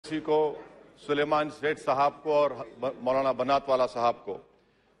ओवैसी को, सुलेमान सेठ साहब को और मौलाना बनात वाला साहब को।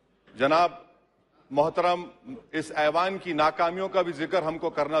 जनाब मोहतरम, इस ऐवान की नाकामियों का भी जिक्र हमको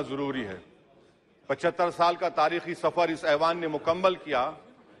करना जरूरी है। 75 साल का तारीखी सफर इस ऐवान ने मुकम्मल किया।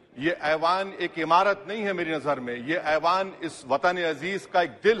 ये ऐवान एक इमारत नहीं है मेरी नजर में, ये ऐवान इस वतन अजीज का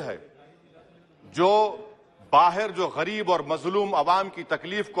एक दिल है, जो बाहर जो गरीब और मजलूम अवाम की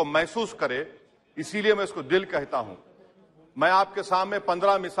तकलीफ को महसूस करे, इसीलिए मैं इसको दिल कहता हूं। मैं आपके सामने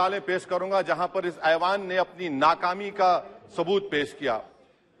 15 मिसालें पेश करूंगा जहां पर इस ऐवान ने अपनी नाकामी का सबूत पेश किया।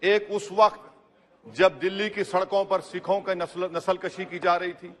 एक उस वक्त जब दिल्ली की सड़कों पर सिखों की नस्लकशी की जा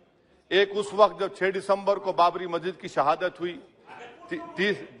रही थी। एक उस वक्त जब 6 दिसंबर को बाबरी मस्जिद की शहादत हुई।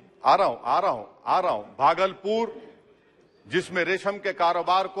 आ रहा हूं भागलपुर, जिसमें रेशम के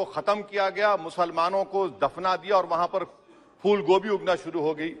कारोबार को खत्म किया गया, मुसलमानों को दफना दिया और वहां पर फूल गोभी उगना शुरू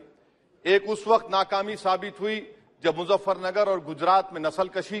हो गई। एक उस वक्त नाकामी साबित हुई जब मुजफ्फरनगर और गुजरात में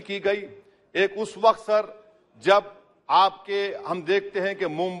नस्लकशी की गई। एक उस वक्त सर जब हम देखते हैं कि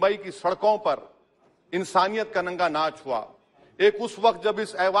मुंबई की सड़कों पर इंसानियत का नंगा नाच हुआ। एक उस वक्त जब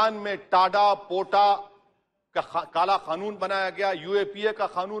इस ऐवान में टाडा पोटा का काला कानून बनाया गया, यूएपीए का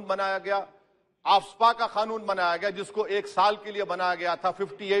कानून बनाया गया, आफ्सपा का कानून बनाया गया, जिसको 1 साल के लिए बनाया गया था।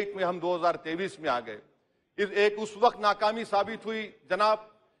 58 में हम 2023 में आ गए। एक उस वक्त नाकामी साबित हुई जनाब,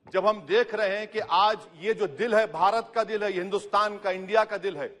 जब हम देख रहे हैं कि आज ये जो दिल है, भारत का दिल है, हिंदुस्तान का, इंडिया का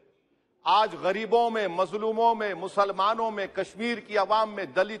दिल है, आज गरीबों में, मजलूमों में, मुसलमानों में, कश्मीर की अवाम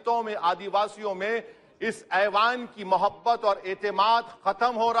में, दलितों में, आदिवासियों में इस ऐवान की मोहब्बत और एतमाद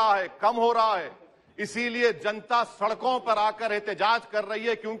खत्म हो रहा है, कम हो रहा है। इसीलिए जनता सड़कों पर आकर एहतजाज कर रही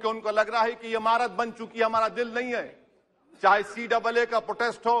है, क्योंकि उनको लग रहा है कि ये इमारत बन चुकी है, हमारा दिल नहीं है। चाहे CAA का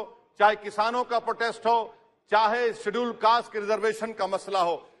प्रोटेस्ट हो, चाहे किसानों का प्रोटेस्ट हो, चाहे शेड्यूल कास्ट के रिजर्वेशन का मसला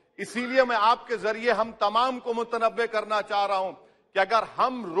हो। इसीलिए मैं आपके जरिए हम तमाम को मुतनब्बे करना चाह रहा हूं कि अगर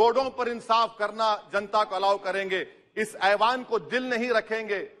हम रोडों पर इंसाफ करना जनता को अलाउ करेंगे, इस ऐवान को दिल नहीं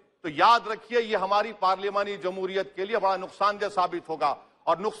रखेंगे, तो याद रखिए ये हमारी पार्लियामानी जमहूरियत के लिए बड़ा नुकसानदेह साबित होगा।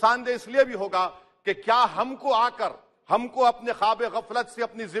 और नुकसानदेह इसलिए भी होगा कि क्या हमको अपने ख्वाब गफलत से,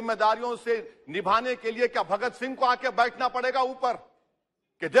 अपनी जिम्मेदारियों से निभाने के लिए क्या भगत सिंह को आके बैठना पड़ेगा ऊपर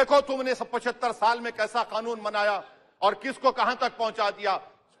कि देखो तुमने 75 साल में कैसा कानून बनाया और किसको कहां तक पहुंचा दिया।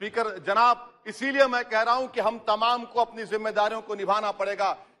 स्पीकर जनाब, इसीलिए मैं कह रहा हूं कि हम तमाम को अपनी जिम्मेदारियों को निभाना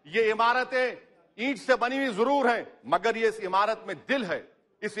पड़ेगा। ये इमारतें ईंट से बनी हुई जरूर हैं, मगर ये इस इमारत में दिल है।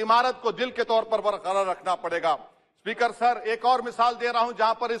 इस इमारत को दिल के तौर पर बरकरार रखना पड़ेगा। स्पीकर सर, एक और मिसाल दे रहा हूं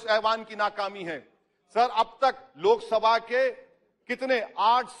जहां पर इस ऐवान की नाकामी है। सर, अब तक लोकसभा के कितने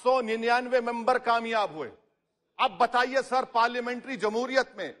 899 मेंबर कामयाब हुए। अब बताइए सर, पार्लियामेंट्री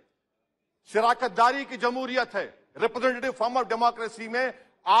जमहूरियत में, शराकतदारी की जमहूरियत है, रिप्रेजेंटेटिव फॉर्म ऑफ डेमोक्रेसी में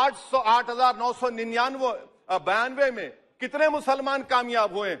 8,992 में कितने मुसलमान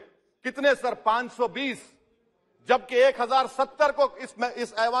कामयाब हुए? कितने सर? 520, जबकि 1070 को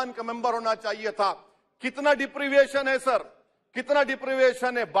इस ऐवान का मेंबर होना चाहिए था। कितना डिप्रीविएशन है सर? कितना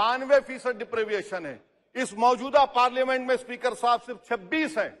डिप्रीविएशन है? 92% डिप्रीविएशन है। इस मौजूदा पार्लियामेंट में स्पीकर साहब सिर्फ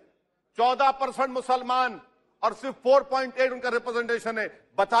 26 हैं, 14% मुसलमान और सिर्फ 4.8 उनका रिप्रेजेंटेशन है।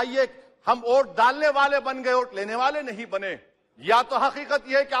 बताइए, हम वोट डालने वाले बन गए, वोट लेने वाले नहीं बने। या तो हकीकत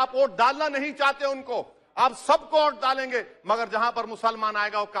यह है कि आप वोट डालना नहीं चाहते उनको, आप सबको वोट डालेंगे, मगर जहां पर मुसलमान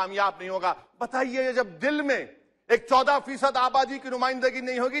आएगा वो कामयाब नहीं होगा। बताइए, जब दिल में एक 14% आबादी की नुमाइंदगी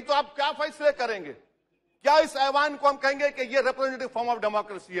नहीं होगी तो आप क्या फैसले करेंगे? क्या इस ऐवान को हम कहेंगे कि ये रिप्रेजेंटेटिव फॉर्म ऑफ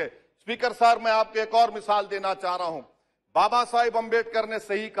डेमोक्रेसी है? स्पीकर साहब, मैं आपको एक और मिसाल देना चाह रहा हूं। बाबा साहिब अम्बेडकर ने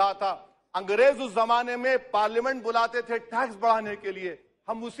सही कहा था, अंग्रेज उस जमाने में पार्लियामेंट बुलाते थे टैक्स बढ़ाने के लिए।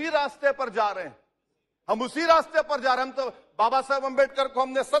 हम उसी रास्ते पर जा रहे हैं, हम उसी रास्ते पर जा रहे हैं। हम तो बाबा साहब अम्बेडकर को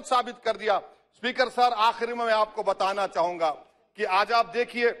हमने सच साबित कर दिया। स्पीकर सर, आखिर में मैं आपको बताना चाहूंगा कि आज आप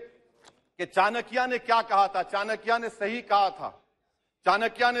देखिए कि चाणक्य ने क्या कहा था। चाणक्य ने सही कहा था।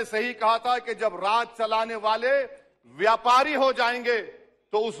 चाणक्य ने सही कहा था कि जब राज चलाने वाले व्यापारी हो जाएंगे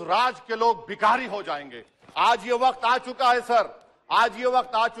तो उस राज के लोग भिखारी हो जाएंगे। आज ये वक्त आ चुका है सर, आज ये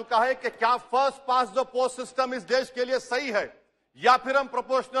वक्त आ चुका है कि क्या first pass the post system इस देश के लिए सही है या फिर हम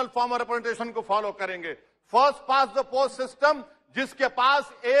प्रोपोर्शनल फॉर्म ऑफ रिप्रेजेंटेशन को फॉलो करेंगे। First pass the post system, जिसके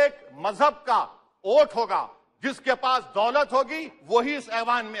पास एक मजहब का वोट होगा, जिसके पास दौलत होगी, वही इस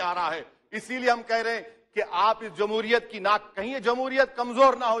ऐवान में आ रहा है। इसीलिए हम कह रहे हैं कि आप इस जमहूरियत की कहीं जमहूरियत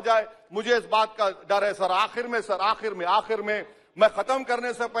कमजोर ना हो जाए, मुझे इस बात का डर है सर। आखिर में मैं खत्म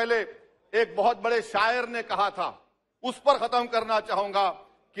करने से पहले एक बहुत बड़े शायर ने कहा था, उस पर खत्म करना चाहूंगा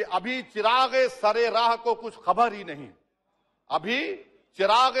कि अभी चिराग सरे राह को कुछ खबर ही नहीं, अभी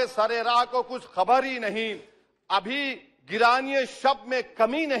चिराग सरे राह को कुछ खबर ही नहीं, अभी गिरानिए शब में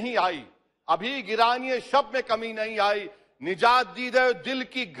कमी नहीं आई, अभी गिरानिए शब में कमी नहीं आई, निजात दीदे दिल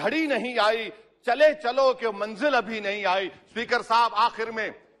की घड़ी नहीं आई, चले चलो कि मंजिल अभी नहीं आई। स्पीकर साहब, आखिर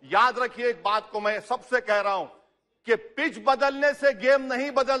में याद रखिए एक बात को मैं सबसे कह रहा हूं कि पिच बदलने से गेम नहीं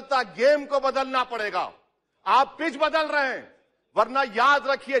बदलता, गेम को बदलना पड़ेगा। आप पिच बदल रहे हैं, वरना याद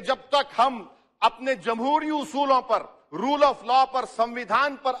रखिए जब तक हम अपने जमहूरी उसूलों पर, रूल ऑफ लॉ पर,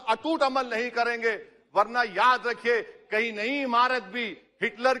 संविधान पर अटूट अमल नहीं करेंगे, वरना याद रखिए कहीं नई इमारत भी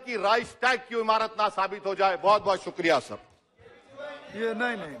हिटलर की राइक्सटैग की इमारत ना साबित हो जाए। बहुत बहुत शुक्रिया सर। ये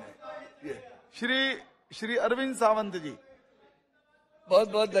नहीं, ये श्री अरविंद सावंत जी। बहुत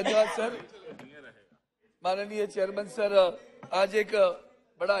बहुत धन्यवाद सर। माननीय चेयरमैन सर, आज एक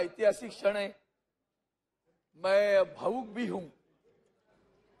बड़ा ऐतिहासिक क्षण है। मैं भावुक भी हूं,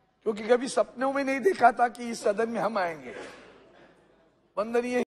 क्योंकि कभी सपनों में नहीं देखा था कि इस सदन में हम आएंगे। वंदनीय